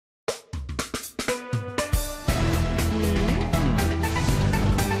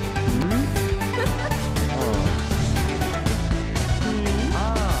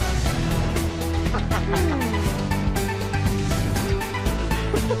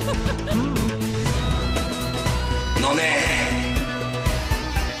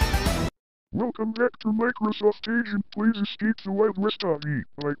Welcome back to Microsoft Agent Plays Escape the Wild West Obby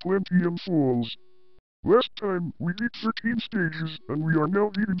by Pt.3 Falls. Last time, we beat 13 stages, and we are now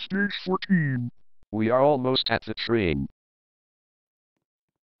beating stage 14. We are almost at the train.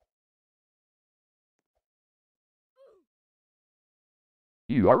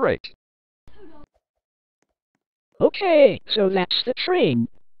 You are right. Okay, so that's the train.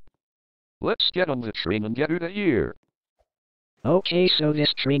 Let's get on the train and get out of here. Okay, so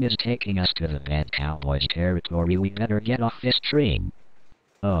this train is taking us to the bad cowboys' territory. We better get off this train.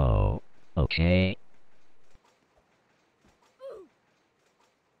 Oh, okay.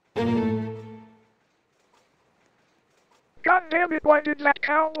 God damn it, why did that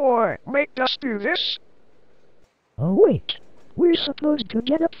cowboy make us do this? Oh wait, we're supposed to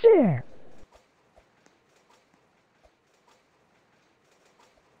get up there.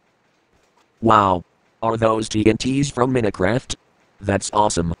 Wow. Are those TNTs from Minecraft? That's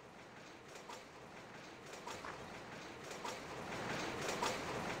awesome.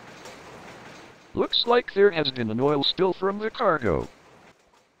 Looks like there has been an oil spill from the cargo.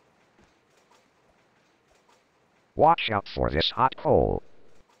 Watch out for this hot coal.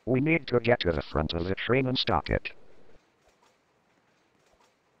 We need to get to the front of the train and stop it.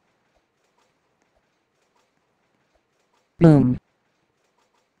 Boom.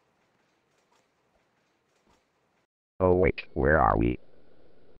 Oh wait, where are we?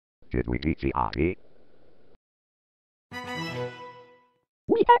 Did we beat the Obby?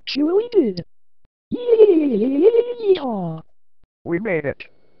 We actually did. Yeehaw! We made it.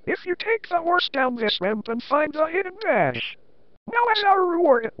 If you take the horse down this ramp and find the hidden dash. Now as our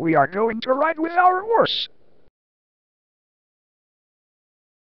reward, we are going to ride with our horse.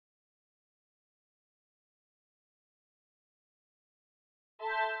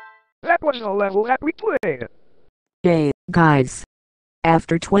 That was the level that we played. Hey, guys.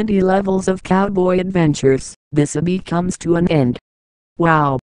 After 20 levels of cowboy adventures, this Obby comes to an end.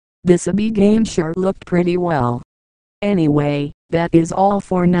 Wow. This Obby game sure looked pretty well. Anyway, that is all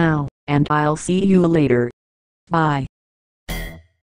for now, and I'll see you later. Bye.